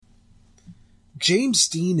James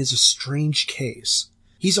Dean is a strange case.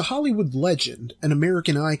 He's a Hollywood legend, an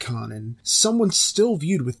American icon, and someone still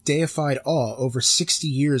viewed with deified awe over 60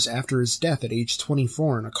 years after his death at age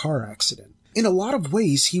 24 in a car accident. In a lot of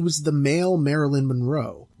ways, he was the male Marilyn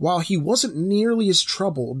Monroe. While he wasn't nearly as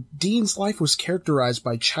troubled, Dean's life was characterized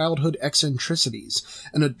by childhood eccentricities,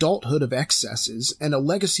 an adulthood of excesses, and a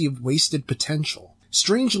legacy of wasted potential.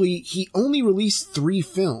 Strangely, he only released 3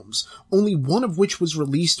 films, only one of which was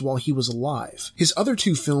released while he was alive. His other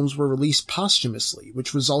 2 films were released posthumously,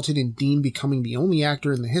 which resulted in Dean becoming the only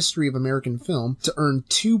actor in the history of American film to earn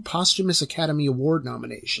 2 posthumous Academy Award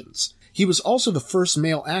nominations. He was also the first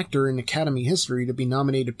male actor in Academy history to be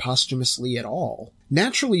nominated posthumously at all.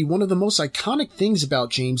 Naturally, one of the most iconic things about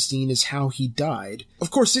James Dean is how he died.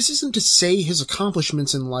 Of course, this isn't to say his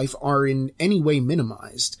accomplishments in life are in any way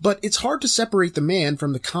minimized, but it's hard to separate the man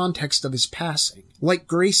from the context of his passing. Like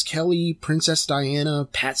Grace Kelly, Princess Diana,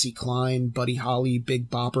 Patsy Cline, Buddy Holly, Big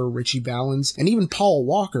Bopper, Ritchie Valens, and even Paul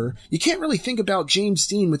Walker, you can't really think about James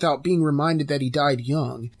Dean without being reminded that he died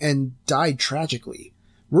young, and died tragically.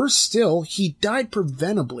 Worse still, he died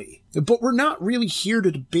preventably. But we're not really here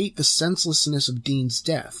to debate the senselessness of Dean's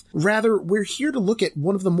death. Rather, we're here to look at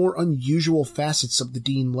one of the more unusual facets of the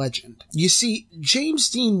Dean legend. You see, James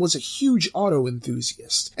Dean was a huge auto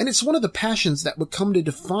enthusiast, and it's one of the passions that would come to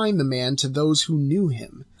define the man to those who knew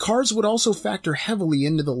him. Cars would also factor heavily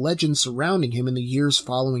into the legend surrounding him in the years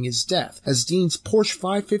following his death, as Dean's Porsche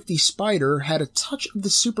 550 Spyder had a touch of the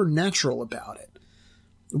supernatural about it.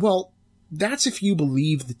 Well, that's if you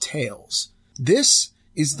believe the tales. This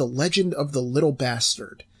is the legend of the little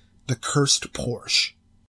bastard, the cursed Porsche.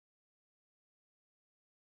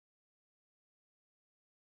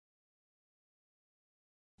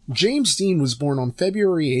 James Dean was born on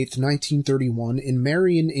February 8, 1931 in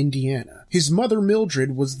Marion, Indiana. His mother,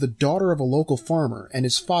 Mildred, was the daughter of a local farmer, and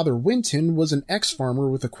his father, Winton, was an ex-farmer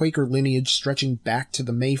with a Quaker lineage stretching back to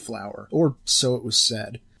the Mayflower, or so it was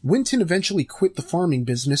said. Winton eventually quit the farming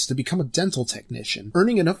business to become a dental technician,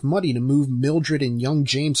 earning enough money to move Mildred and young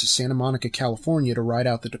James to Santa Monica, California to ride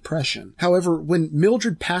out the Depression. However, when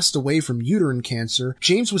Mildred passed away from uterine cancer,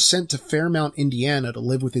 James was sent to Fairmount, Indiana to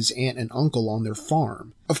live with his aunt and uncle on their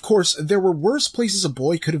farm. Of course, there were worse places a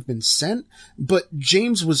boy could have been sent, but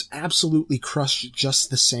James was absolutely crushed just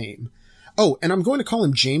the same. Oh, and I'm going to call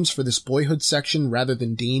him James for this boyhood section rather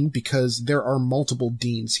than Dean, because there are multiple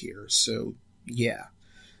Deans here, so yeah.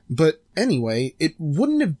 But anyway, it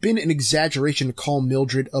wouldn't have been an exaggeration to call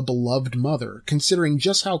Mildred a beloved mother, considering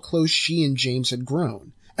just how close she and James had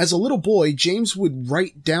grown. As a little boy, James would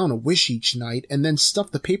write down a wish each night and then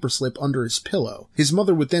stuff the paper slip under his pillow. His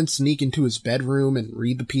mother would then sneak into his bedroom and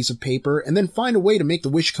read the piece of paper and then find a way to make the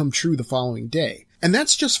wish come true the following day. And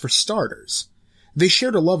that's just for starters. They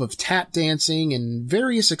shared a love of tap dancing and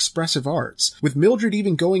various expressive arts, with Mildred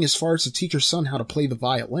even going as far as to teach her son how to play the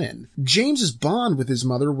violin. James's bond with his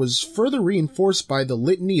mother was further reinforced by the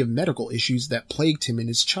litany of medical issues that plagued him in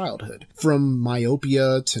his childhood, from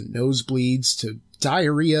myopia to nosebleeds to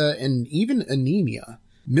diarrhea and even anemia.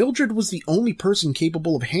 Mildred was the only person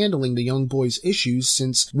capable of handling the young boy's issues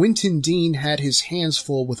since Winton Dean had his hands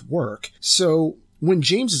full with work, so when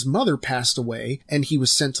James's mother passed away and he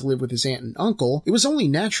was sent to live with his aunt and uncle, it was only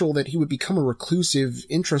natural that he would become a reclusive,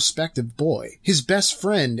 introspective boy. His best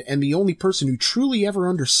friend and the only person who truly ever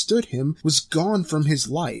understood him was gone from his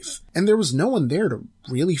life, and there was no one there to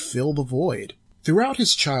really fill the void. Throughout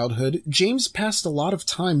his childhood, James passed a lot of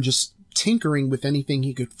time just tinkering with anything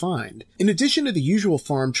he could find. In addition to the usual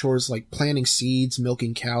farm chores like planting seeds,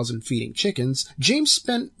 milking cows, and feeding chickens, James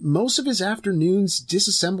spent most of his afternoons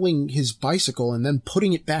disassembling his bicycle and then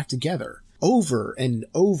putting it back together, over and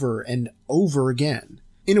over and over again.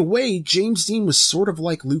 In a way, James Dean was sort of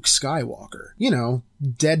like Luke Skywalker. You know,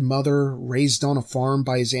 dead mother, raised on a farm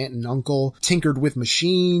by his aunt and uncle, tinkered with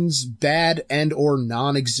machines, bad and or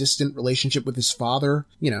non-existent relationship with his father,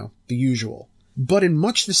 you know, the usual. But in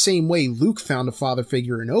much the same way Luke found a father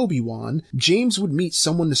figure in Obi-Wan, James would meet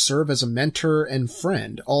someone to serve as a mentor and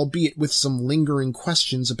friend, albeit with some lingering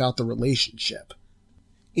questions about the relationship.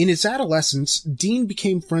 In his adolescence, Dean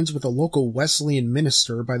became friends with a local Wesleyan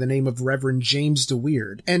minister by the name of Reverend James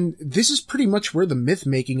DeWeird, and this is pretty much where the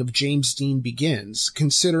myth-making of James Dean begins,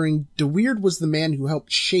 considering DeWeird was the man who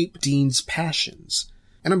helped shape Dean's passions.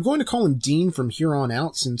 And I'm going to call him Dean from here on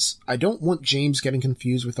out since I don't want James getting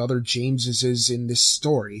confused with other Jameses in this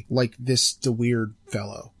story, like this DeWeird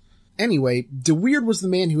fellow. Anyway, DeWeird was the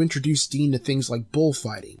man who introduced Dean to things like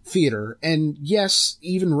bullfighting, theater, and yes,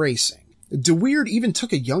 even racing. DeWeird even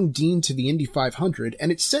took a young Dean to the Indy 500,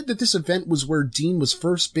 and it's said that this event was where Dean was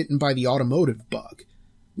first bitten by the automotive bug.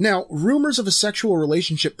 Now, rumors of a sexual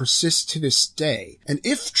relationship persist to this day, and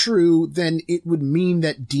if true, then it would mean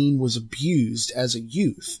that Dean was abused as a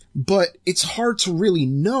youth. But it's hard to really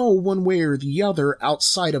know one way or the other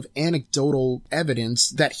outside of anecdotal evidence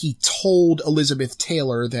that he told Elizabeth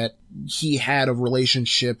Taylor that he had a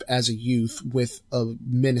relationship as a youth with a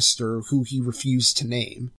minister who he refused to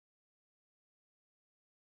name.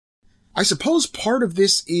 I suppose part of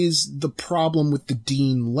this is the problem with the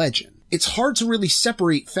Dean legend. It's hard to really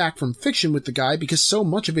separate fact from fiction with the guy because so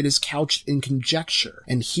much of it is couched in conjecture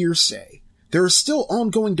and hearsay. There are still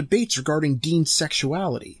ongoing debates regarding Dean's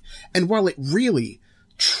sexuality, and while it really,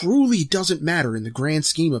 truly doesn't matter in the grand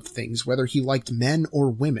scheme of things whether he liked men or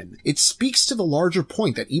women, it speaks to the larger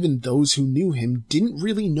point that even those who knew him didn't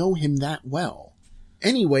really know him that well.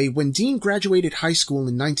 Anyway, when Dean graduated high school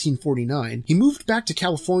in 1949, he moved back to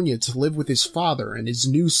California to live with his father and his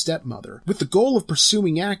new stepmother, with the goal of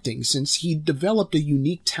pursuing acting since he'd developed a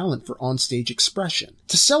unique talent for onstage expression.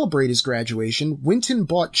 To celebrate his graduation, Wynton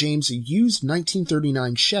bought James a used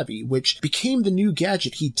 1939 Chevy, which became the new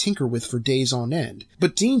gadget he'd tinker with for days on end.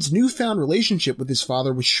 But Dean's newfound relationship with his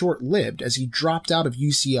father was short-lived as he dropped out of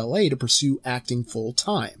UCLA to pursue acting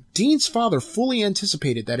full-time. Dean's father fully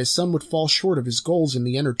anticipated that his son would fall short of his goals in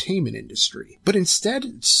the entertainment industry, but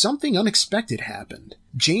instead, something unexpected happened.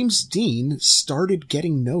 James Dean started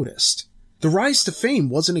getting noticed. The rise to fame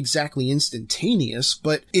wasn't exactly instantaneous,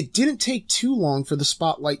 but it didn't take too long for the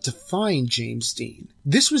spotlight to find James Dean.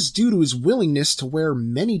 This was due to his willingness to wear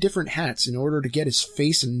many different hats in order to get his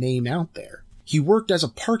face and name out there. He worked as a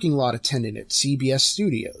parking lot attendant at CBS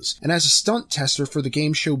Studios, and as a stunt tester for the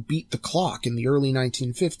game show Beat the Clock in the early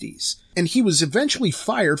 1950s. And he was eventually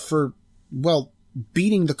fired for, well,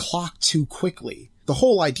 beating the clock too quickly. The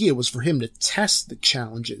whole idea was for him to test the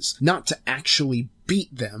challenges, not to actually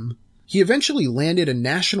beat them. He eventually landed a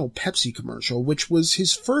national Pepsi commercial, which was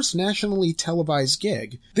his first nationally televised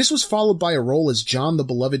gig. This was followed by a role as John the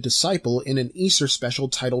Beloved Disciple in an Easter special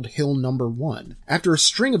titled Hill No. 1. After a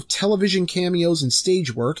string of television cameos and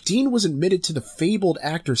stage work, Dean was admitted to the fabled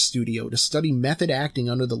Actors Studio to study method acting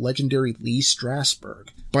under the legendary Lee Strasberg.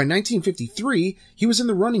 By 1953, he was in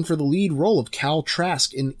the running for the lead role of Cal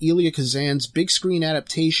Trask in Elia Kazan's big screen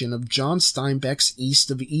adaptation of John Steinbeck's East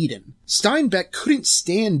of Eden. Steinbeck couldn't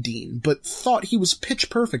stand Dean, but thought he was pitch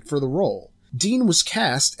perfect for the role. Dean was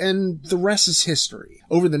cast, and the rest is history.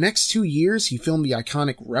 Over the next 2 years, he filmed the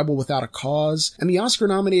iconic Rebel Without a Cause and the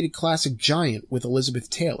Oscar-nominated classic Giant with Elizabeth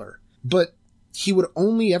Taylor. But he would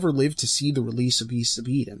only ever live to see the release of East of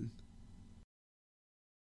Eden.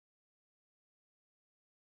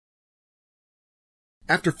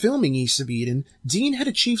 After filming East of Eden, Dean had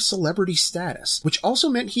achieved celebrity status, which also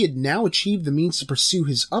meant he had now achieved the means to pursue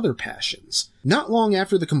his other passions. Not long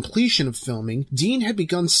after the completion of filming, Dean had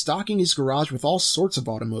begun stocking his garage with all sorts of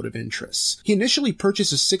automotive interests. He initially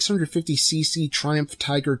purchased a 650cc Triumph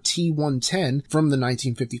Tiger T110 from the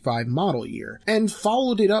 1955 model year, and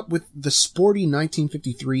followed it up with the sporty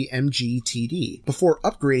 1953 MG TD, before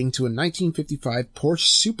upgrading to a 1955 Porsche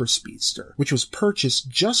Super Speedster, which was purchased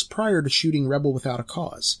just prior to shooting Rebel Without a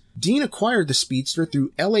Cause. Dean acquired the Speedster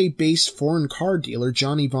through LA-based foreign car dealer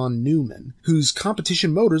Johnny Von Neumann, whose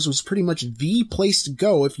Competition Motors was pretty much the place to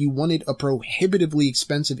go if you wanted a prohibitively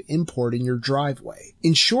expensive import in your driveway.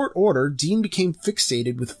 In short order, Dean became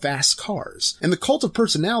fixated with fast cars, and the cult of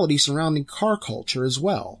personality surrounding car culture as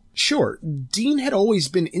well. Sure, Dean had always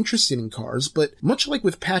been interested in cars, but much like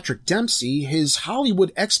with Patrick Dempsey, his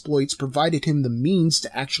Hollywood exploits provided him the means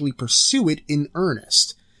to actually pursue it in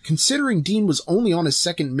earnest. Considering Dean was only on his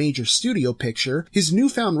second major studio picture, his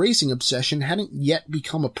newfound racing obsession hadn't yet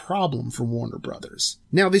become a problem for Warner Brothers.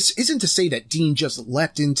 Now, this isn't to say that Dean just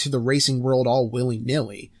leapt into the racing world all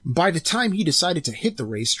willy-nilly. By the time he decided to hit the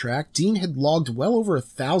racetrack, Dean had logged well over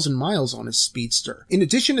 1,000 miles on his Speedster, in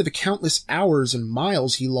addition to the countless hours and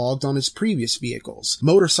miles he logged on his previous vehicles,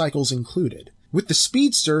 motorcycles included. With the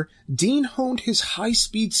Speedster, Dean honed his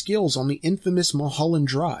high-speed skills on the infamous Mulholland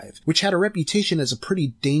Drive, which had a reputation as a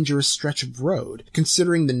pretty dangerous stretch of road,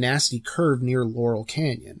 considering the nasty curve near Laurel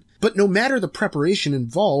Canyon. But no matter the preparation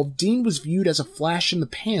involved, Dean was viewed as a flash in the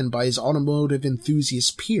pan by his automotive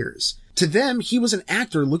enthusiast peers. To them, he was an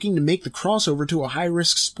actor looking to make the crossover to a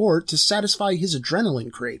high-risk sport to satisfy his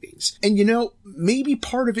adrenaline cravings. And maybe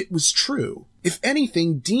part of it was true. If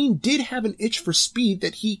anything, Dean did have an itch for speed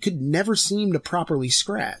that he could never seem to properly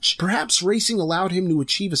scratch. Perhaps racing allowed him to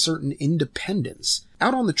achieve a certain independence.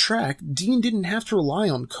 Out on the track, Dean didn't have to rely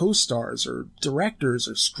on co-stars or directors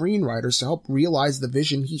or screenwriters to help realize the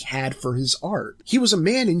vision he had for his art. He was a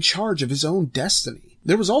man in charge of his own destiny.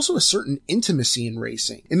 There was also a certain intimacy in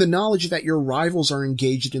racing, in the knowledge that your rivals are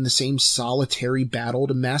engaged in the same solitary battle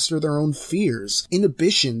to master their own fears,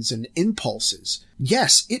 inhibitions, and impulses.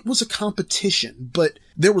 Yes, it was a competition, but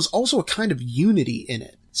there was also a kind of unity in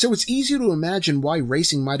it. So it's easy to imagine why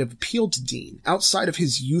racing might have appealed to Dean, outside of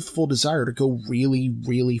his youthful desire to go really,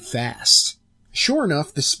 really fast. Sure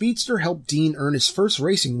enough, the Speedster helped Dean earn his first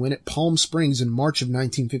racing win at Palm Springs in March of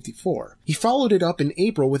 1954. He followed it up in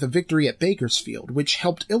April with a victory at Bakersfield, which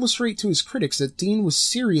helped illustrate to his critics that Dean was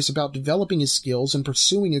serious about developing his skills and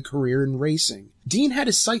pursuing a career in racing. Dean had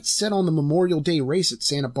his sights set on the Memorial Day race at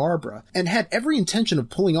Santa Barbara, and had every intention of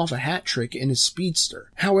pulling off a hat trick in his Speedster.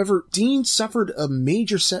 However, Dean suffered a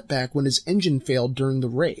major setback when his engine failed during the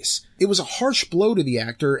race. It was a harsh blow to the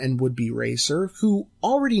actor and would-be racer, who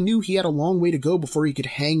already knew he had a long way to go before he could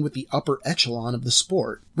hang with the upper echelon of the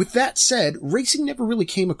sport. With that said, racing never really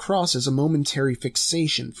came across as a momentary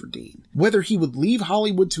fixation for Dean. Whether he would leave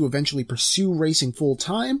Hollywood to eventually pursue racing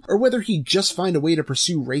full-time, or whether he'd just find a way to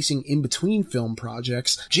pursue racing in between film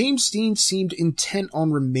projects, James Dean seemed intent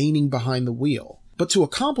on remaining behind the wheel. But to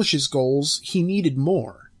accomplish his goals, he needed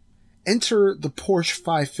more. Enter the Porsche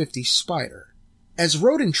 550 Spyder. As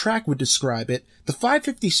Road and Track would describe it, the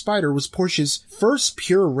 550 Spyder was Porsche's first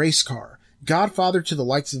pure race car, godfather to the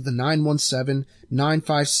likes of the 917,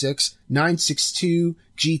 956, 962,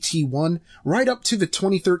 GT1, right up to the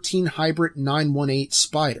 2013 hybrid 918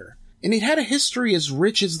 Spyder. And it had a history as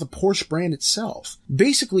rich as the Porsche brand itself.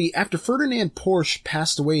 Basically, after Ferdinand Porsche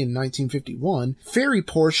passed away in 1951, Ferry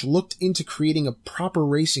Porsche looked into creating a proper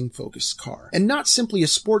racing-focused car, and not simply a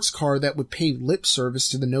sports car that would pay lip service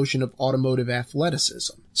to the notion of automotive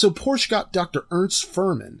athleticism. So Porsche got Dr. Ernst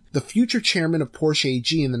Fuhrmann, the future chairman of Porsche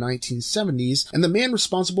AG in the 1970s, and the man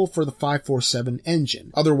responsible for the 547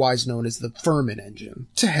 engine, otherwise known as the Fuhrmann engine,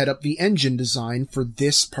 to head up the engine design for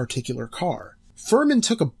this particular car. Fuhrmann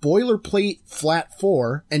took a boilerplate flat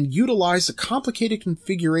 4 and utilized a complicated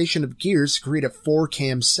configuration of gears to create a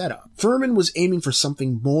 4-cam setup. Fuhrmann was aiming for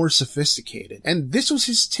something more sophisticated, and this was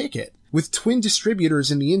his ticket, with twin distributors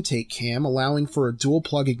in the intake cam allowing for a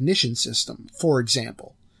dual-plug ignition system, for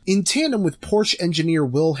example. In tandem with Porsche engineer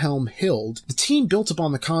Wilhelm Hild, the team built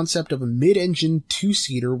upon the concept of a mid-engine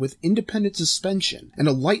two-seater with independent suspension and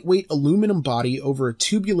a lightweight aluminum body over a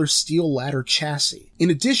tubular steel ladder chassis. In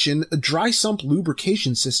addition, a dry sump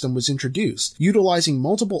lubrication system was introduced, utilizing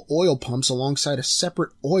multiple oil pumps alongside a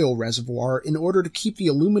separate oil reservoir in order to keep the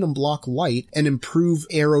aluminum block light and improve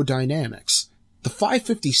aerodynamics. The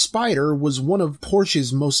 550 Spyder was one of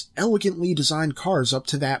Porsche's most elegantly designed cars up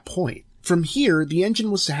to that point. From here, the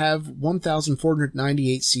engine was to have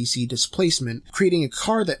 1,498cc displacement, creating a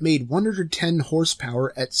car that made 110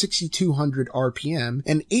 horsepower at 6,200 RPM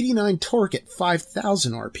and 89 torque at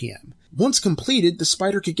 5,000 RPM. Once completed, the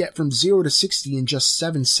Spyder could get from 0 to 60 in just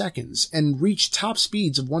 7 seconds and reach top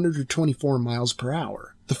speeds of 124 miles per hour.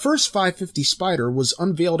 The first 550 Spyder was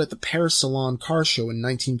unveiled at the Paris Salon Car Show in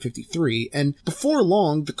 1953, and before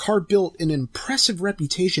long, the car built an impressive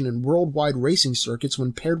reputation in worldwide racing circuits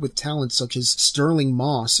when paired with talents such as Stirling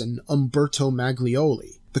Moss and Umberto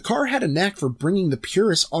Maglioli. The car had a knack for bringing the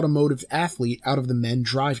purest automotive athlete out of the men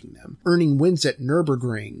driving them, earning wins at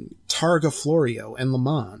Nürburgring, Targa Florio, and Le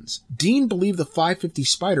Mans. Dean believed the 550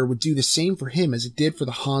 Spyder would do the same for him as it did for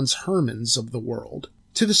the Hans Hermanns of the world.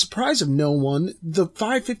 To the surprise of no one, the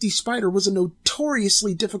 550 Spyder was a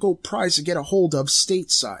notoriously difficult prize to get a hold of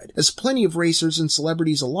stateside, as plenty of racers and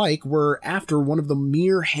celebrities alike were after one of the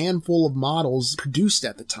mere handful of models produced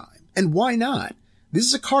at the time. And why not? This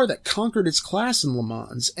is a car that conquered its class in Le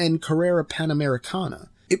Mans and Carrera Panamericana.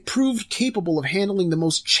 It proved capable of handling the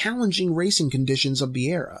most challenging racing conditions of the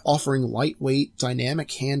era, offering lightweight,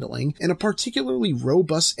 dynamic handling, and a particularly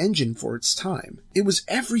robust engine for its time. It was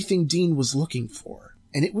everything Dean was looking for,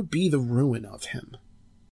 and it would be the ruin of him.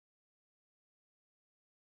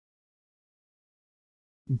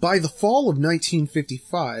 By the fall of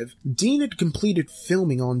 1955, Dean had completed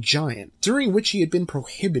filming on Giant, during which he had been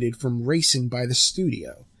prohibited from racing by the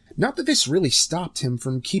studio. Not that this really stopped him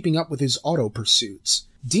from keeping up with his auto pursuits.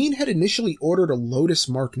 Dean had initially ordered a Lotus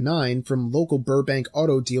Mark IX from local Burbank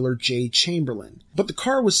auto dealer Jay Chamberlain, but the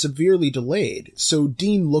car was severely delayed, so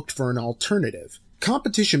Dean looked for an alternative.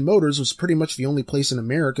 Competition Motors was pretty much the only place in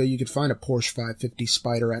America you could find a Porsche 550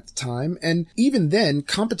 Spyder at the time, and even then,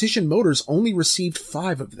 Competition Motors only received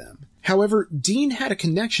 5 of them. However, Dean had a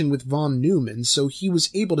connection with von Neumann, so he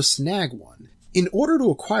was able to snag one. In order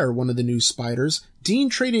to acquire one of the new Spyders, Dean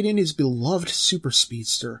traded in his beloved Super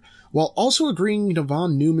Speedster, while also agreeing to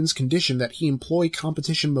von Neumann's condition that he employ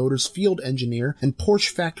Competition Motors field engineer and Porsche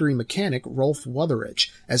factory mechanic Rolf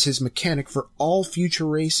Wutherich as his mechanic for all future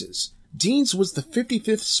races. Dean's was the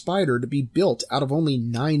 55th Spider to be built out of only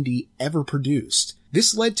 90 ever produced.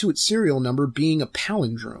 This led to its serial number being a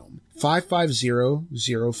palindrome,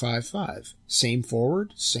 550055. Same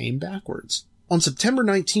forward, same backwards. On September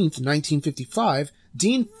 19th, 1955,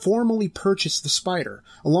 Dean formally purchased the Spider,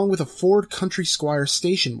 along with a Ford Country Squire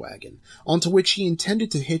station wagon, onto which he intended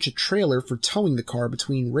to hitch a trailer for towing the car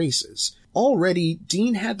between races. Already,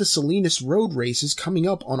 Dean had the Salinas Road races coming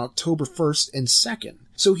up on October 1st and 2nd,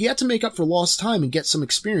 so he had to make up for lost time and get some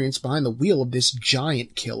experience behind the wheel of this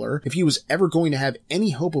giant killer if he was ever going to have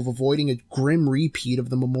any hope of avoiding a grim repeat of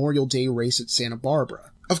the Memorial Day race at Santa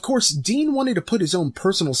Barbara. Of course, Dean wanted to put his own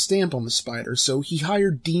personal stamp on the Spider, so he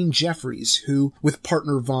hired Dean Jeffries, who, with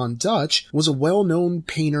partner Von Dutch, was a well-known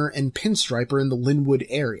painter and pinstriper in the Linwood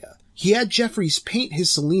area. He had Jeffries paint his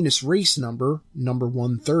Salinas race number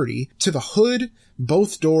 130, to the hood,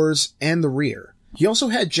 both doors, and the rear. He also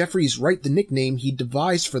had Jeffries write the nickname he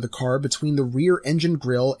devised for the car between the rear engine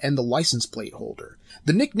grille and the license plate holder.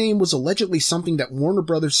 The nickname was allegedly something that Warner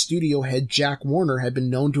Brothers studio head Jack Warner had been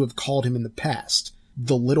known to have called him in the past.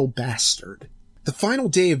 The Little Bastard. The final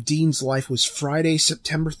day of Dean's life was Friday,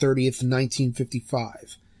 September 30th,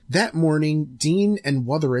 1955. That morning, Dean and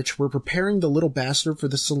Wutherick were preparing the Little Bastard for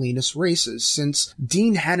the Salinas races, since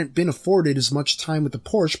Dean hadn't been afforded as much time with the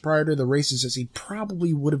Porsche prior to the races as he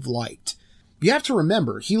probably would have liked. You have to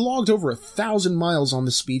remember, he logged over 1,000 miles on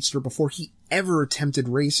the Speedster before he ever attempted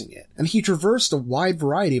racing it, and he traversed a wide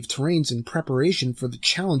variety of terrains in preparation for the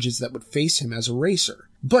challenges that would face him as a racer.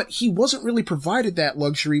 But he wasn't really provided that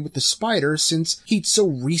luxury with the Spider since he'd so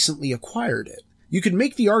recently acquired it. You could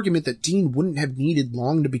make the argument that Dean wouldn't have needed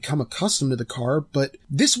long to become accustomed to the car, but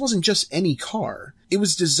this wasn't just any car. It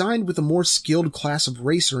was designed with a more skilled class of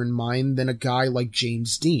racer in mind than a guy like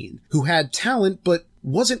James Dean, who had talent but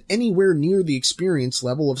wasn't anywhere near the experience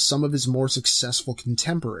level of some of his more successful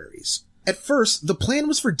contemporaries. At first, the plan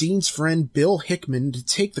was for Dean's friend Bill Hickman to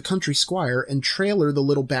take the Country Squire and trailer the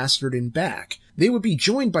Little Bastard in back. They would be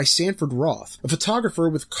joined by Sanford Roth, a photographer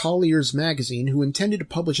with Collier's magazine who intended to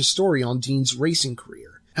publish a story on Dean's racing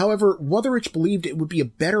career. However, Wutherick believed it would be a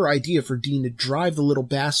better idea for Dean to drive the Little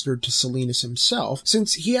Bastard to Salinas himself,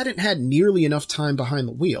 since he hadn't had nearly enough time behind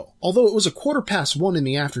the wheel. Although it was 1:15 in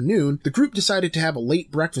the afternoon, the group decided to have a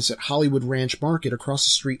late breakfast at Hollywood Ranch Market across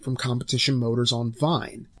the street from Competition Motors on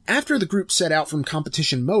Vine. After the group set out from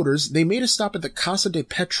Competition Motors, they made a stop at the Casa de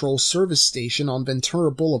Petrol service station on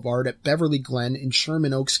Ventura Boulevard at Beverly Glen in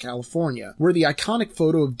Sherman Oaks, California, where the iconic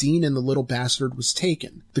photo of Dean and the Little Bastard was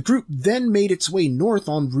taken. The group then made its way north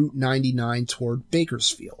on Route 99 toward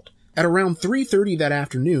Bakersfield. At around 3:30 that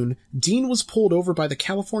afternoon, Dean was pulled over by the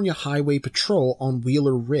California Highway Patrol on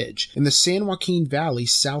Wheeler Ridge in the San Joaquin Valley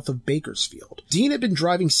south of Bakersfield. Dean had been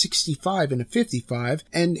driving 65 in a 55,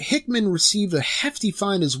 and Hickman received a hefty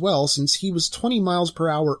fine as well since he was 20 miles per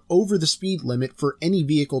hour over the speed limit for any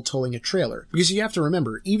vehicle towing a trailer. Because you have to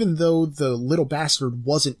remember, even though the Little Bastard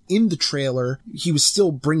wasn't in the trailer, he was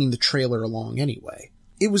still bringing the trailer along anyway.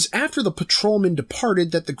 It was after the patrolman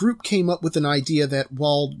departed that the group came up with an idea that,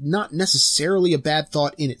 while not necessarily a bad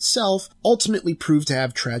thought in itself, ultimately proved to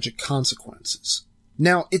have tragic consequences.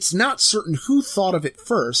 Now, it's not certain who thought of it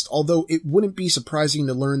first, although it wouldn't be surprising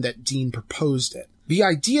to learn that Dean proposed it. The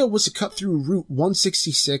idea was to cut through Route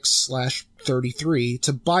 166/33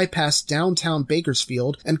 to bypass downtown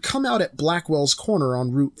Bakersfield and come out at Blackwell's Corner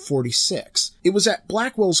on Route 46. It was at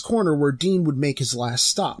Blackwell's Corner where Dean would make his last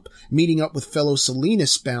stop, meeting up with fellow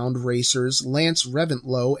Salinas-bound racers Lance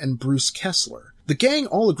Reventlow and Bruce Kessler. The gang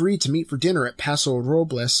all agreed to meet for dinner at Paso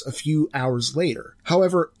Robles a few hours later.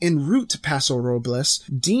 However, en route to Paso Robles,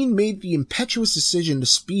 Dean made the impetuous decision to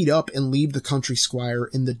speed up and leave the Country Squire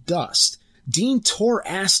in the dust. Dean tore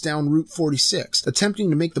ass down Route 46, attempting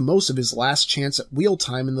to make the most of his last chance at wheel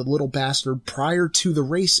time in the Little Bastard prior to the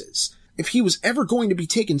races. If he was ever going to be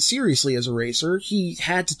taken seriously as a racer, he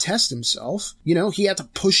had to test himself. He had to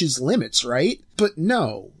push his limits, right? But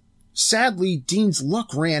no. Sadly, Dean's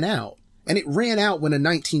luck ran out. And it ran out when a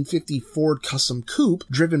 1950 Ford Custom Coupe,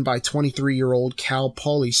 driven by 23-year-old Cal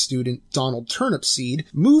Poly student Donald Turnipseed,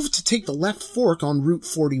 moved to take the left fork on Route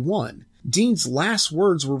 41. Dean's last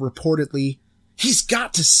words were reportedly, "He's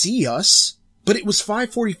got to see us!" But it was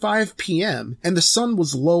 5:45 p.m., and the sun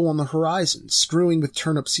was low on the horizon, screwing with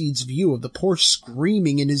Turnipseed's view of the Porsche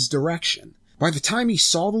screaming in his direction. By the time he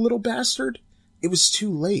saw the Little Bastard, it was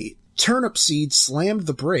too late. Turnipseed slammed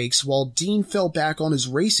the brakes while Dean fell back on his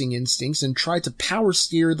racing instincts and tried to power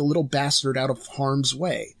steer the Little Bastard out of harm's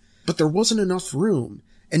way. But there wasn't enough room,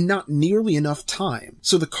 and not nearly enough time,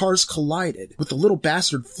 so the cars collided, with the Little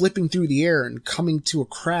Bastard flipping through the air and coming to a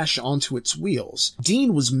crash onto its wheels.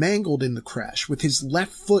 Dean was mangled in the crash, with his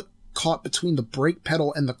left foot caught between the brake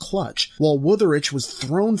pedal and the clutch, while Wuthering was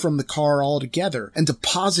thrown from the car altogether and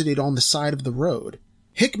deposited on the side of the road.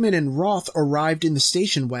 Hickman and Roth arrived in the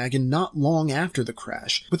station wagon not long after the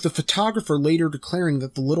crash, with the photographer later declaring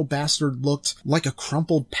that the little bastard looked like a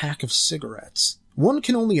crumpled pack of cigarettes. One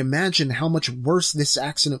can only imagine how much worse this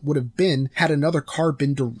accident would have been had another car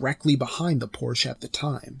been directly behind the Porsche at the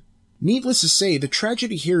time. Needless to say, the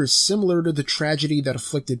tragedy here is similar to the tragedy that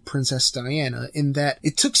afflicted Princess Diana in that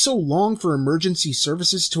it took so long for emergency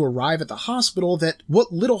services to arrive at the hospital that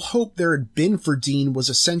what little hope there had been for Dean was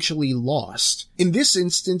essentially lost. In this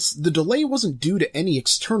instance, the delay wasn't due to any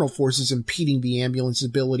external forces impeding the ambulance's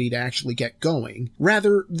ability to actually get going.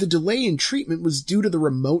 Rather, the delay in treatment was due to the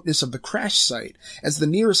remoteness of the crash site, as the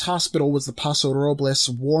nearest hospital was the Paso Robles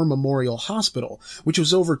War Memorial Hospital, which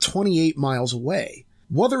was over 28 miles away.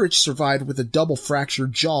 Wuthering survived with a double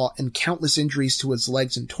fractured jaw and countless injuries to his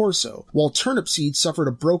legs and torso, while Turnipseed suffered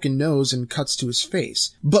a broken nose and cuts to his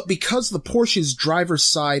face. But because the Porsche's driver's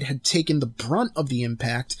side had taken the brunt of the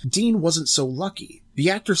impact, Dean wasn't so lucky. The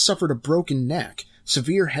actor suffered a broken neck,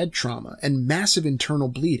 severe head trauma, and massive internal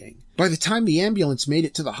bleeding. By the time the ambulance made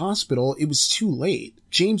it to the hospital, it was too late.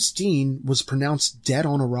 James Dean was pronounced dead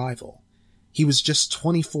on arrival. He was just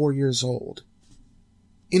 24 years old.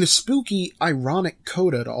 In a spooky, ironic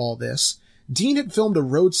coda to all this, Dean had filmed a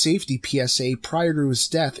road safety PSA prior to his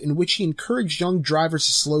death in which he encouraged young drivers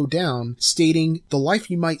to slow down, stating, "The life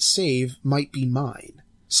you might save might be mine."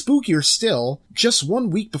 Spookier still, just 1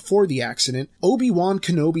 week before the accident, Obi-Wan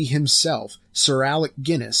Kenobi himself, Sir Alec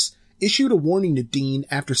Guinness, issued a warning to Dean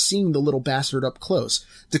after seeing the little bastard up close,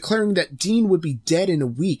 declaring that Dean would be dead in a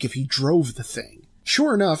week if he drove the thing.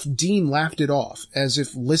 Sure enough, Dean laughed it off, as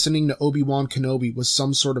if listening to Obi-Wan Kenobi was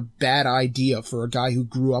some sort of bad idea for a guy who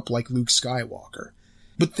grew up like Luke Skywalker.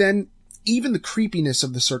 But then, even the creepiness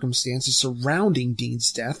of the circumstances surrounding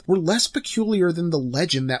Dean's death were less peculiar than the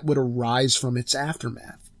legend that would arise from its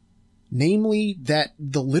aftermath. Namely, that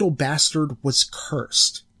the little bastard was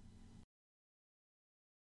cursed.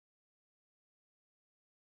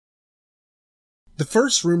 The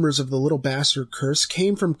first rumors of the little bastard curse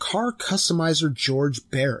came from car customizer George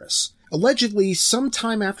Barris. Allegedly,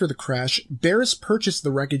 sometime after the crash, Barris purchased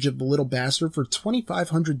the wreckage of the little bastard for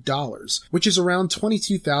 $2,500, which is around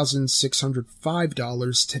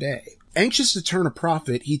 $22,605 today. Anxious to turn a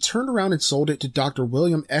profit, he turned around and sold it to Dr.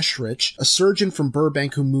 William Eshrich, a surgeon from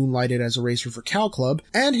Burbank who moonlighted as a racer for Cal Club,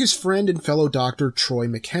 and his friend and fellow doctor Troy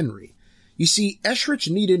McHenry. You see, Eshrich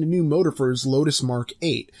needed a new motor for his Lotus Mark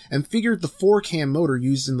 8, and figured the 4-cam motor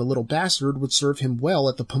used in the little bastard would serve him well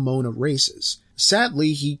at the Pomona races.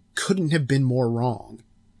 Sadly, he couldn't have been more wrong.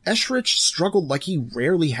 Eshrich struggled like he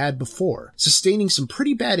rarely had before, sustaining some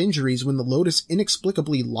pretty bad injuries when the Lotus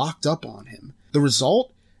inexplicably locked up on him. The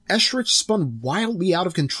result? Eshrich spun wildly out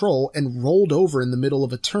of control and rolled over in the middle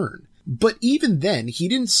of a turn. But even then, he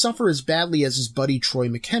didn't suffer as badly as his buddy Troy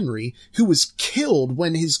McHenry, who was killed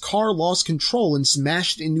when his car lost control and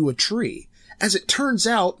smashed into a tree. As it turns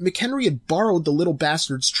out, McHenry had borrowed the little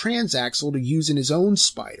bastard's transaxle to use in his own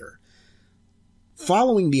Spider.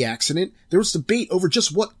 Following the accident, there was debate over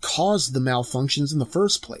just what caused the malfunctions in the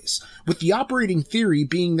first place, with the operating theory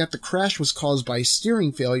being that the crash was caused by a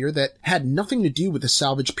steering failure that had nothing to do with the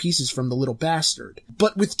salvaged pieces from the little bastard.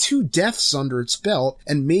 But with 2 deaths under its belt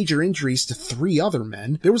and major injuries to 3 other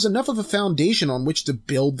men, there was enough of a foundation on which to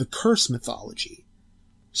build the curse mythology.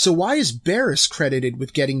 So why is Barris credited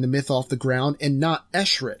with getting the myth off the ground and not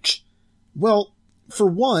Eshrich? Well, for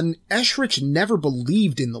one, Eshrich never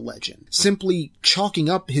believed in the legend, simply chalking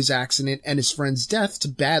up his accident and his friend's death to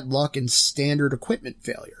bad luck and standard equipment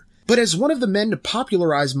failure. But as one of the men to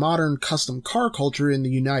popularize modern custom car culture in the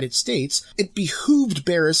United States, it behooved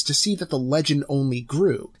Barris to see that the legend only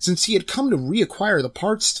grew, since he had come to reacquire the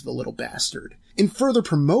parts to the little bastard. In further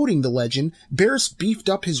promoting the legend, Barris beefed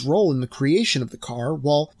up his role in the creation of the car,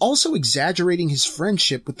 while also exaggerating his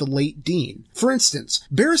friendship with the late Dean. For instance,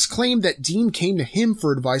 Barris claimed that Dean came to him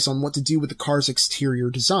for advice on what to do with the car's exterior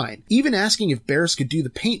design, even asking if Barris could do the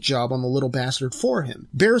paint job on the little bastard for him.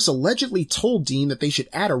 Barris allegedly told Dean that they should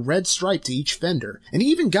add a red stripe to each fender, and he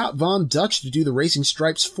even got Von Dutch to do the racing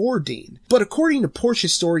stripes for Dean. But according to Porsche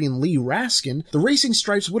historian Lee Raskin, the racing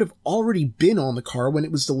stripes would have already been on the car when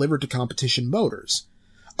it was delivered to Competition Motors.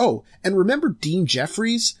 Oh, and remember Dean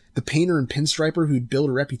Jeffries, the painter and pinstriper who'd built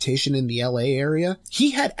a reputation in the LA area?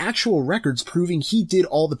 He had actual records proving he did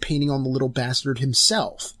all the painting on the little bastard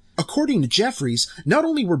himself. According to Jeffries, not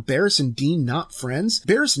only were Barris and Dean not friends,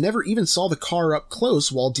 Barris never even saw the car up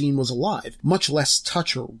close while Dean was alive, much less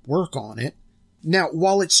touch or work on it. Now,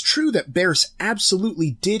 while it's true that Barris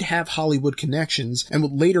absolutely did have Hollywood connections and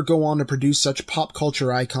would later go on to produce such pop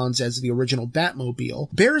culture icons as the original Batmobile,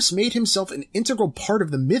 Barris made himself an integral part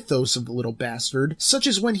of the mythos of the Little Bastard, such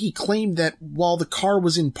as when he claimed that while the car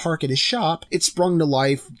was in park at his shop, it sprung to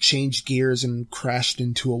life, changed gears, and crashed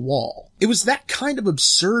into a wall. It was that kind of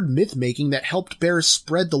absurd myth-making that helped Barris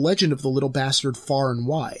spread the legend of the Little Bastard far and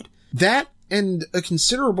wide. That, and a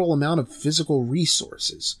considerable amount of physical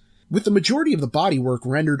resources. With the majority of the bodywork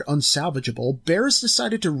rendered unsalvageable, Barris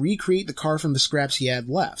decided to recreate the car from the scraps he had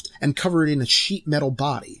left, and cover it in a sheet metal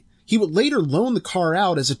body. He would later loan the car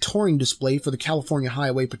out as a touring display for the California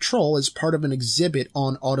Highway Patrol as part of an exhibit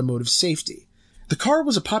on automotive safety. The car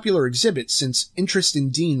was a popular exhibit since interest in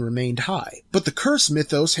Dean remained high, but the curse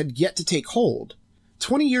mythos had yet to take hold.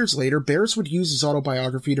 20 years later, Barris would use his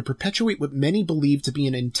autobiography to perpetuate what many believed to be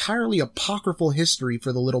an entirely apocryphal history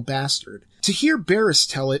for the Little Bastard. To hear Barris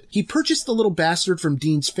tell it, he purchased the Little Bastard from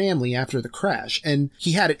Dean's family after the crash, and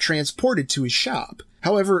he had it transported to his shop.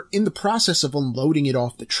 However, in the process of unloading it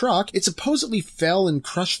off the truck, it supposedly fell and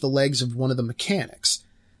crushed the legs of one of the mechanics.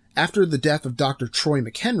 After the death of Dr. Troy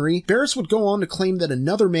McHenry, Barris would go on to claim that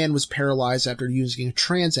another man was paralyzed after using a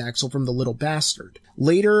transaxle from the Little Bastard.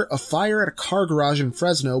 Later, a fire at a car garage in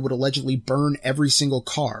Fresno would allegedly burn every single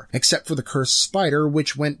car, except for the cursed Spider,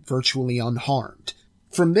 which went virtually unharmed.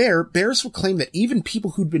 From there, Barris would claim that even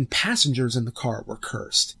people who'd been passengers in the car were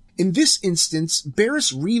cursed. In this instance,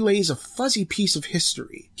 Barris relays a fuzzy piece of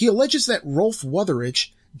history. He alleges that Rolf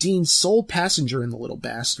Wutherich, Dean's sole passenger in the Little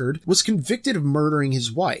Bastard, was convicted of murdering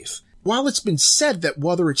his wife. While it's been said that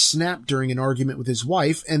Wutherich snapped during an argument with his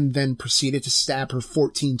wife and then proceeded to stab her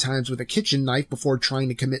 14 times with a kitchen knife before trying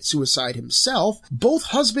to commit suicide himself, both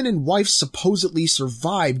husband and wife supposedly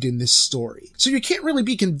survived in this story. So you can't really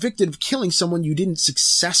be convicted of killing someone you didn't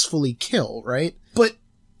successfully kill, right? But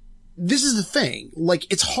this is the thing,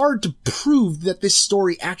 it's hard to prove that this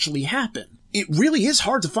story actually happened. It really is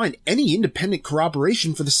hard to find any independent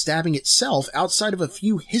corroboration for the stabbing itself outside of a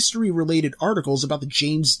few history-related articles about the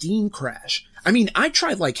James Dean crash. I mean, I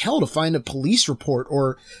tried like hell to find a police report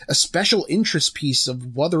or a special interest piece of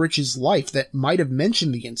Wutherich's life that might have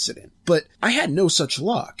mentioned the incident, but I had no such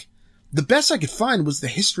luck. The best I could find was the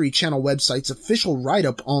History Channel website's official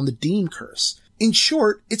write-up on the Dean curse. In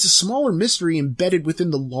short, it's a smaller mystery embedded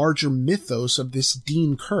within the larger mythos of this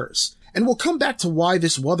Dean curse. And we'll come back to why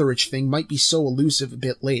this Wutherich thing might be so elusive a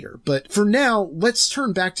bit later, but for now, let's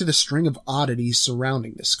turn back to the string of oddities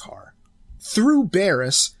surrounding this car. Through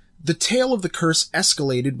Barris, the tale of the curse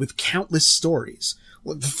escalated with countless stories.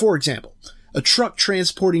 For example, a truck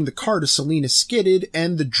transporting the car to Salina skidded,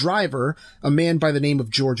 and the driver, a man by the name of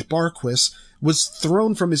George Barquis, was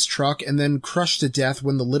thrown from his truck and then crushed to death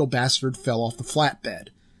when the Little Bastard fell off the flatbed.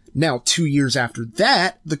 Now, 2 years after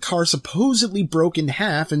that, the car supposedly broke in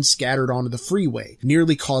half and scattered onto the freeway,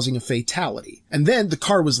 nearly causing a fatality. And then the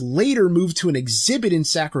car was later moved to an exhibit in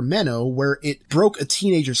Sacramento where it broke a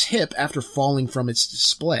teenager's hip after falling from its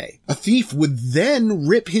display. A thief would then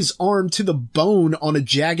rip his arm to the bone on a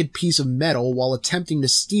jagged piece of metal while attempting to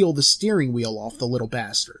steal the steering wheel off the Little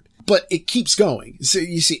Bastard. But it keeps going. So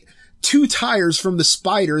you see, 2 tires from the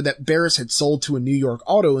Spider that Barris had sold to a New York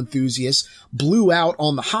auto enthusiast blew out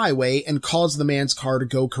on the highway and caused the man's car to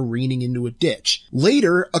go careening into a ditch.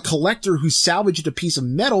 Later, a collector who salvaged a piece of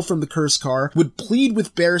metal from the cursed car would plead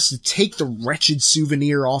with Barris to take the wretched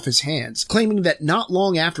souvenir off his hands, claiming that not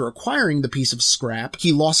long after acquiring the piece of scrap,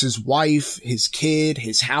 he lost his wife, his kid,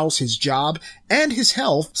 his house, his job, and his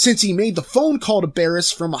health since he made the phone call to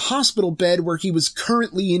Barris from a hospital bed where he was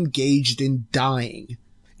currently engaged in dying.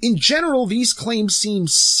 In general, these claims seem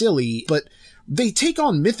silly, but they take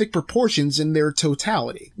on mythic proportions in their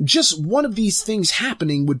totality. Just one of these things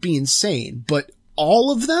happening would be insane, but all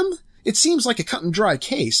of them? It seems like a cut and dry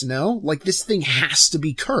case, no? Like this thing has to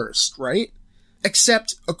be cursed, right?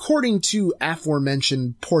 Except, according to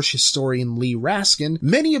aforementioned Porsche historian Lee Raskin,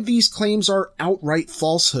 many of these claims are outright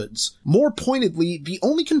falsehoods. More pointedly, the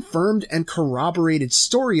only confirmed and corroborated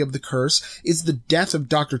story of the curse is the death of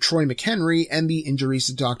Dr. Troy McHenry and the injuries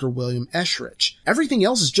to Dr. William Eshrich. Everything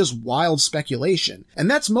else is just wild speculation, and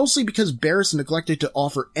that's mostly because Barris neglected to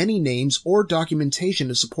offer any names or documentation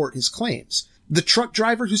to support his claims. The truck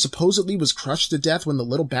driver who supposedly was crushed to death when the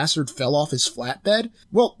Little Bastard fell off his flatbed?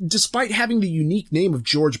 Well, despite having the unique name of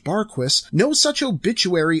George Barquis, no such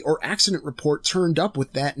obituary or accident report turned up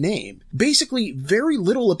with that name. Basically, very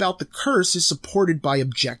little about the curse is supported by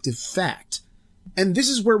objective fact. And this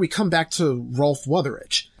is where we come back to Rolf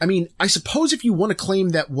Wutherich. I mean, I suppose if you want to claim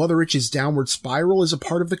that Wutherich's downward spiral is a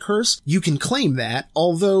part of the curse, you can claim that,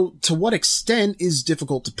 although to what extent is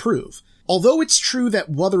difficult to prove. Although it's true that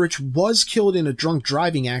Wuthering was killed in a drunk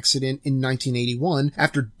driving accident in 1981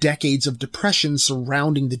 after decades of depression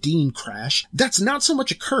surrounding the Dean crash, that's not so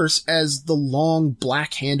much a curse as the long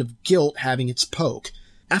black hand of guilt having its poke.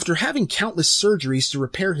 After having countless surgeries to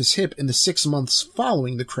repair his hip in the 6 months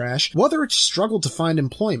following the crash, Wuthering struggled to find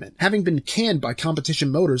employment, having been canned by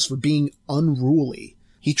Competition Motors for being unruly.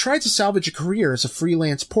 He tried to salvage a career as a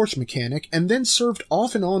freelance Porsche mechanic and then served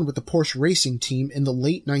off and on with the Porsche racing team in the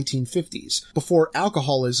late 1950s, before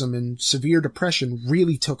alcoholism and severe depression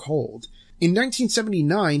really took hold. In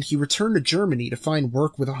 1979, he returned to Germany to find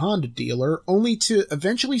work with a Honda dealer, only to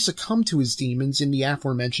eventually succumb to his demons in the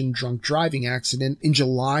aforementioned drunk driving accident in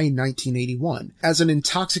July 1981, as an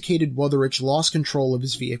intoxicated Wuthering lost control of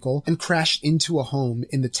his vehicle and crashed into a home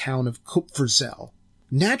in the town of Kupferzell.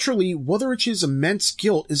 Naturally, Wuthering's immense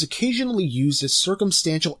guilt is occasionally used as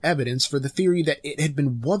circumstantial evidence for the theory that it had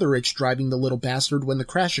been Wuthering driving the little bastard when the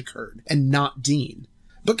crash occurred, and not Dean.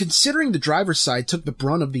 But considering the driver's side took the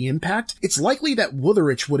brunt of the impact, it's likely that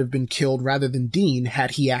Wuthering would have been killed rather than Dean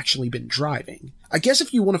had he actually been driving. I guess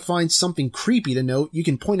if you want to find something creepy to note, you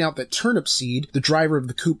can point out that Turnipseed, the driver of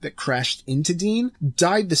the coupe that crashed into Dean,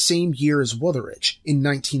 died the same year as Wuthering, in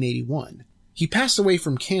 1981. He passed away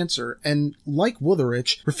from cancer and, like Wuthering,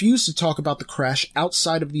 refused to talk about the crash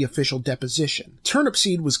outside of the official deposition.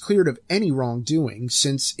 Turnipseed was cleared of any wrongdoing,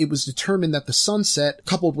 since it was determined that the sunset,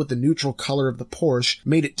 coupled with the neutral color of the Porsche,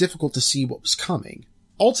 made it difficult to see what was coming.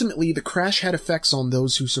 Ultimately, the crash had effects on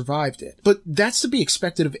those who survived it, but that's to be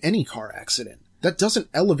expected of any car accident. That doesn't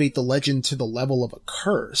elevate the legend to the level of a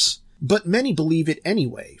curse. But many believe it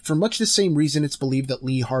anyway, for much the same reason it's believed that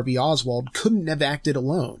Lee Harvey Oswald couldn't have acted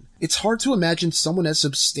alone. It's hard to imagine someone as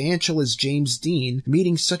substantial as James Dean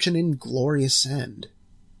meeting such an inglorious end.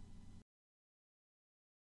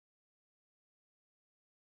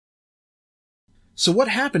 So what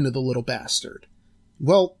happened to the little bastard?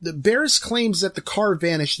 Well, Barris claims that the car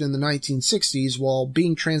vanished in the 1960s while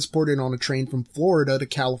being transported on a train from Florida to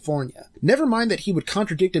California. Never mind that he would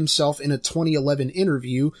contradict himself in a 2011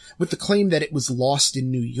 interview with the claim that it was lost in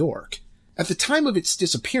New York. At the time of its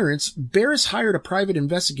disappearance, Barris hired a private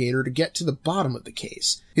investigator to get to the bottom of the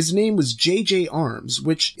case. His name was J.J. Arms,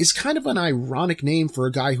 which is kind of an ironic name for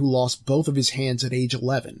a guy who lost both of his hands at age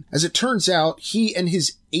 11. As it turns out, he and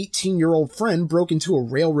his 18-year-old friend broke into a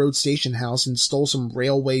railroad station house and stole some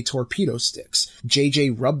railway torpedo sticks.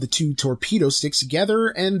 J.J. rubbed the two torpedo sticks together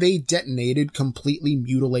and they detonated, completely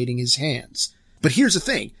mutilating his hands. But here's the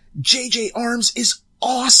thing, J.J. Arms is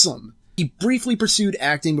awesome! He briefly pursued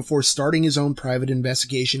acting before starting his own private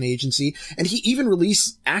investigation agency, and he even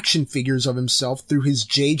released action figures of himself through his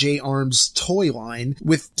J.J. Arms toy line,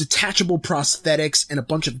 with detachable prosthetics and a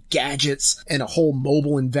bunch of gadgets and a whole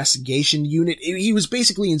mobile investigation unit. He was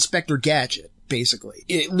basically Inspector Gadget. Basically,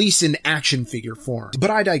 at least in action figure form. But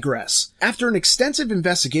I digress. After an extensive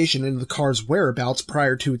investigation into the car's whereabouts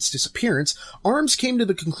prior to its disappearance, Arms came to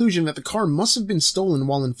the conclusion that the car must have been stolen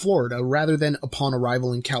while in Florida rather than upon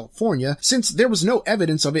arrival in California, since there was no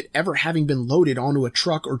evidence of it ever having been loaded onto a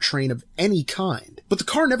truck or train of any kind. But the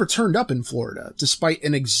car never turned up in Florida, despite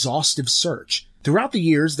an exhaustive search. Throughout the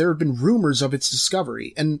years, there have been rumors of its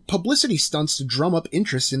discovery, and publicity stunts to drum up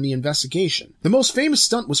interest in the investigation. The most famous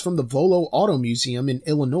stunt was from the Volo Auto Museum in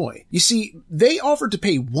Illinois. You see, they offered to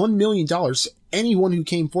pay $1 million to anyone who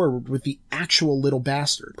came forward with the actual little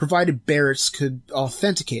bastard, provided Barris could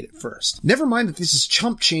authenticate it first. Never mind that this is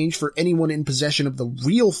chump change for anyone in possession of the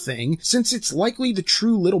real thing, since it's likely the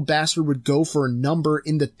true little bastard would go for a number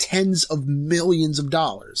in the tens of millions of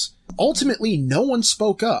dollars. Ultimately, no one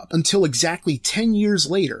spoke up until exactly 10 years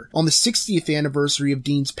later, on the 60th anniversary of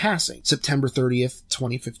Dean's passing, September 30th,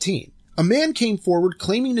 2015. A man came forward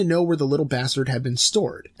claiming to know where the little bastard had been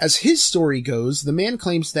stored. As his story goes, the man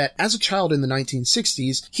claims that as a child in the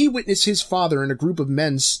 1960s, he witnessed his father and a group of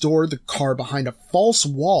men store the car behind a false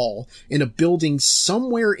wall in a building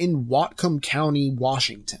somewhere in Whatcom County,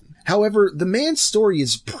 Washington. However, the man's story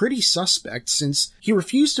is pretty suspect since he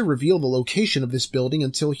refused to reveal the location of this building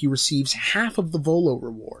until he receives half of the Volo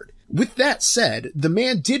reward. With that said, the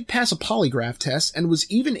man did pass a polygraph test and was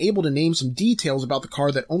even able to name some details about the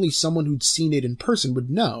car that only someone who'd seen it in person would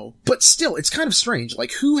know. But still, it's kind of strange.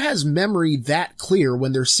 Like, who has memory that clear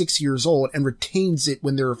when they're 6 years old and retains it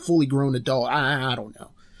when they're a fully grown adult? I don't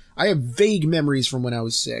know. I have vague memories from when I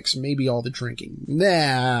was 6, maybe all the drinking.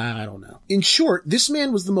 Nah, I don't know. In short, this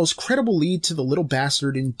man was the most credible lead to the little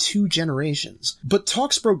bastard in 2 generations. But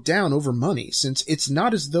talks broke down over money, since it's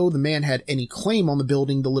not as though the man had any claim on the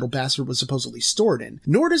building the little bastard was supposedly stored in,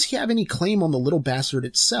 nor does he have any claim on the little bastard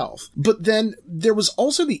itself. But then, there was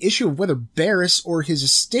also the issue of whether Barris or his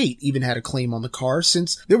estate even had a claim on the car,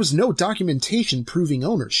 since there was no documentation proving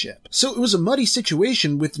ownership. So it was a muddy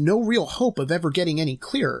situation with no real hope of ever getting any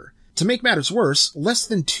clearer. To make matters worse, less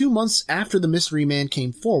than 2 months after the mystery man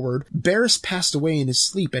came forward, Barris passed away in his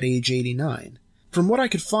sleep at age 89. From what I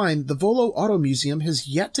could find, the Volo Auto Museum has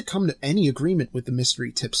yet to come to any agreement with the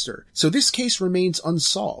mystery tipster, so this case remains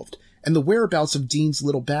unsolved, and the whereabouts of Dean's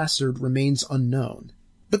little bastard remains unknown.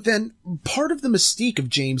 But then, part of the mystique of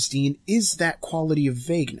James Dean is that quality of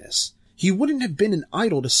vagueness. He wouldn't have been an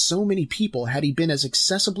idol to so many people had he been as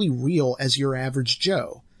accessibly real as your average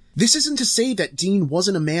Joe. This isn't to say that Dean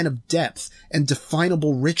wasn't a man of depth and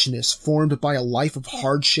definable richness formed by a life of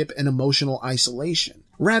hardship and emotional isolation.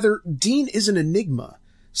 Rather, Dean is an enigma,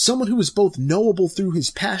 someone who is both knowable through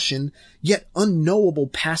his passion, yet unknowable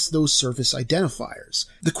past those surface identifiers.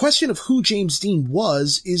 The question of who James Dean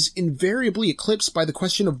was is invariably eclipsed by the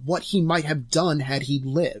question of what he might have done had he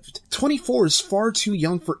lived. 24 is far too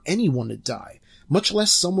young for anyone to die, much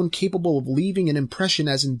less someone capable of leaving an impression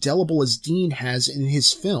as indelible as Dean has in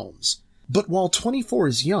his films. But while 24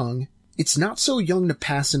 is young, it's not so young to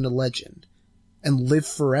pass into legend, and live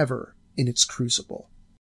forever in its crucible.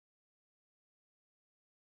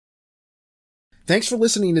 Thanks for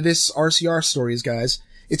listening to this RCR Stories, guys.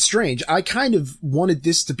 It's strange. I kind of wanted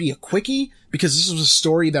this to be a quickie, because this was a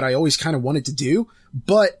story that I always kind of wanted to do,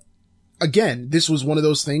 but again, this was one of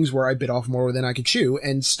those things where I bit off more than I could chew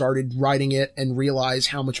and started writing it and realized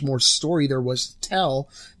how much more story there was to tell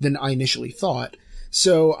than I initially thought.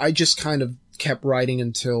 So I just kind of kept writing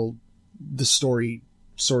until the story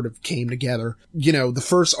sort of came together. You know, the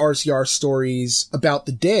first RCR Stories about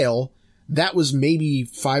the Dale, that was maybe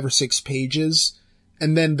 5 or 6 pages.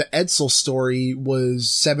 And then the Edsel story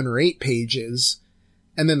was 7 or 8 pages.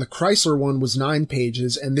 And then the Chrysler one was 9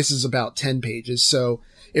 pages. And this is about 10 pages. So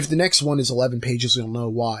if the next one is 11 pages, you'll know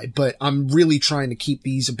why. But I'm really trying to keep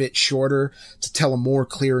these a bit shorter to tell a more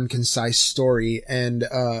clear and concise story. And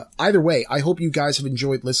either way, I hope you guys have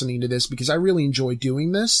enjoyed listening to this, because I really enjoy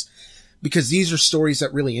doing this, because these are stories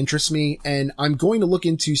that really interest me. And I'm going to look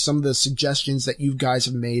into some of the suggestions that you guys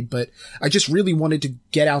have made, but I just really wanted to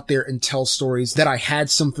get out there and tell stories that I had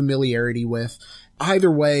some familiarity with.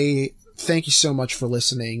 Either way, thank you so much for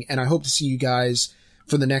listening, and I hope to see you guys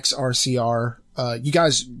for the next RCR. You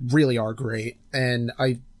guys really are great, and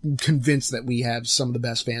I'm convinced that we have some of the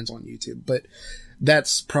best fans on YouTube, but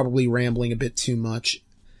that's probably rambling a bit too much.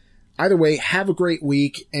 Either way, have a great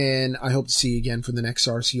week, and I hope to see you again for the next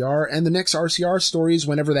RCR, and the next RCR Stories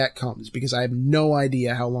whenever that comes, because I have no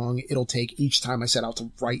idea how long it'll take each time I set out to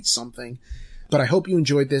write something. But I hope you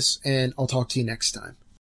enjoyed this, and I'll talk to you next time.